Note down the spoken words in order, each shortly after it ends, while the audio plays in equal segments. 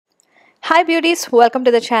Hi beauties, welcome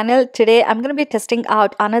to the channel. Today I'm going to be testing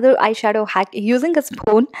out another eyeshadow hack using a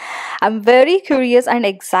spoon. I'm very curious and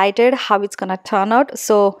excited how it's going to turn out.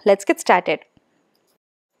 So let's get started.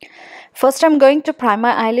 First I'm going to prime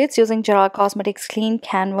my eyelids using Gerard Cosmetics Clean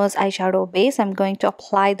Canvas eyeshadow base. I'm going to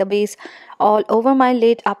apply the base all over my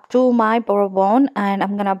lid up to my brow bone, and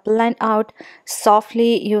I'm going to blend out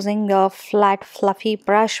softly using a flat fluffy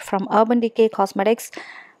brush from Urban Decay Cosmetics.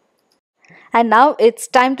 And now it's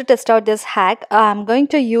time to test out this hack. I'm going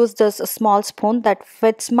to use this small spoon that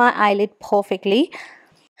fits my eyelid perfectly.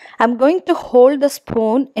 I'm going to hold the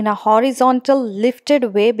spoon in a horizontal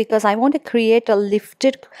lifted way because I want to create a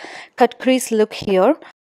lifted cut crease look here.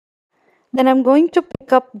 Then I'm going to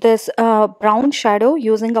pick up this brown shadow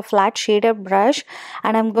using a flat shader brush,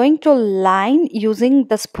 and I'm going to line using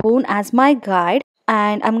the spoon as my guide,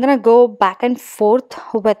 and I'm going to go back and forth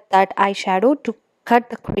with that eyeshadow to cut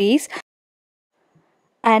the crease.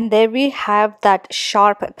 And there we have that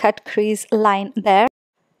sharp cut crease line there.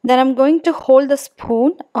 Then I'm going to hold the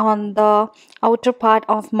spoon on the outer part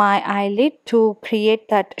of my eyelid to create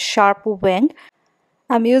that sharp wing.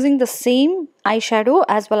 I'm using the same eyeshadow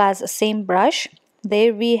as well as the same brush.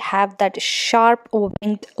 There we have that sharp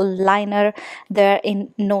winged liner there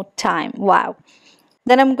in no time. Wow.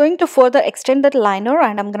 Then I'm going to further extend that liner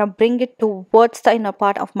and I'm going to bring it towards the inner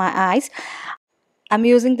part of my eyes. I'm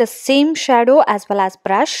using the same shadow as well as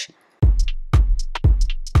brush.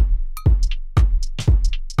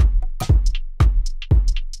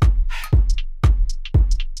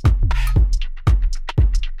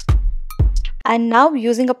 And now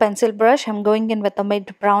using a pencil brush, I'm going in with a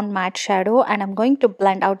mid brown matte shadow and I'm going to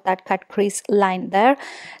blend out that cut crease line there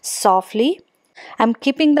softly. I'm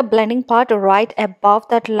keeping the blending part right above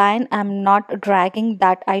that line. I'm not dragging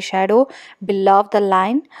that eyeshadow below the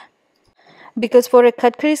line, because for a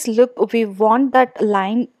cut crease look we want that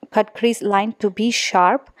cut crease line to be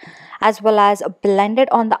sharp as well as blended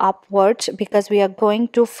on the upwards, because we are going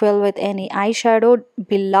to fill with any eyeshadow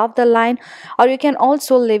below the line, or you can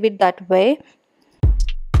also leave it that way.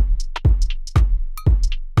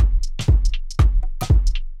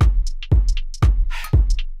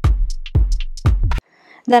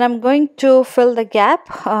 Then I'm going to fill the gap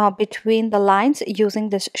between the lines using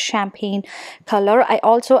this champagne color. I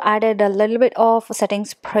also added a little bit of setting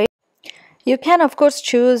spray. You can of course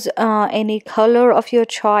choose any color of your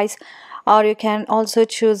choice, or you can also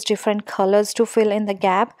choose different colors to fill in the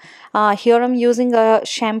gap. Here I'm using a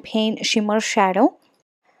champagne shimmer shadow.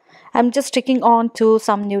 I'm just sticking on to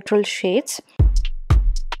some neutral shades.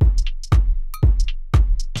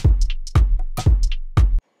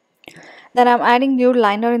 Then I'm adding nude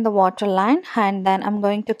liner in the waterline, and then I'm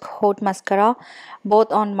going to coat mascara both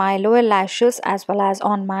on my lower lashes as well as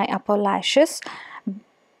on my upper lashes.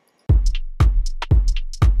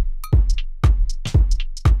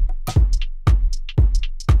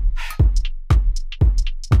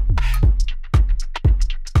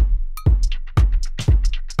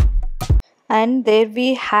 And there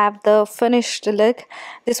we have the finished look.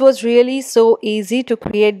 This was really so easy to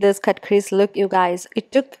create this cut crease look, you guys.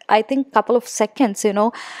 It took, I think, a couple of seconds,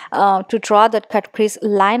 to draw that cut crease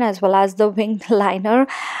line as well as the winged liner.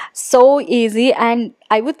 So easy, and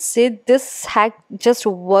I would say this hack just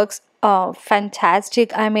works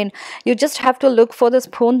fantastic. I mean, you just have to look for the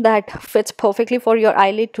spoon that fits perfectly for your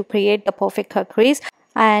eyelid to create the perfect cut crease.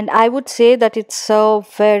 And I would say that it's a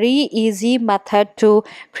very easy method to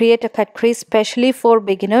create a cut crease, especially for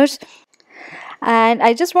beginners. And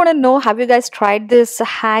I just want to know, have you guys tried this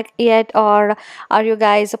hack yet, or are you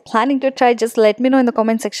guys planning to try? Just let me know in the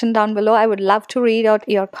comment section down below. I would love to read out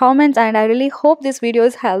your comments, and I really hope this video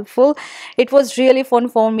is helpful. It was really fun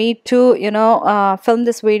for me to film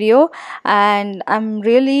this video, and I'm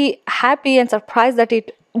really happy and surprised that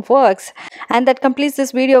it works. And that completes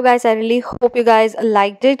this video, guys. I really hope you guys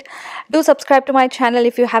liked it. Do subscribe to my channel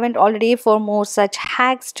if you haven't already for more such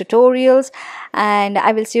hacks, tutorials, and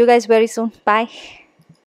I will see you guys very soon. Bye.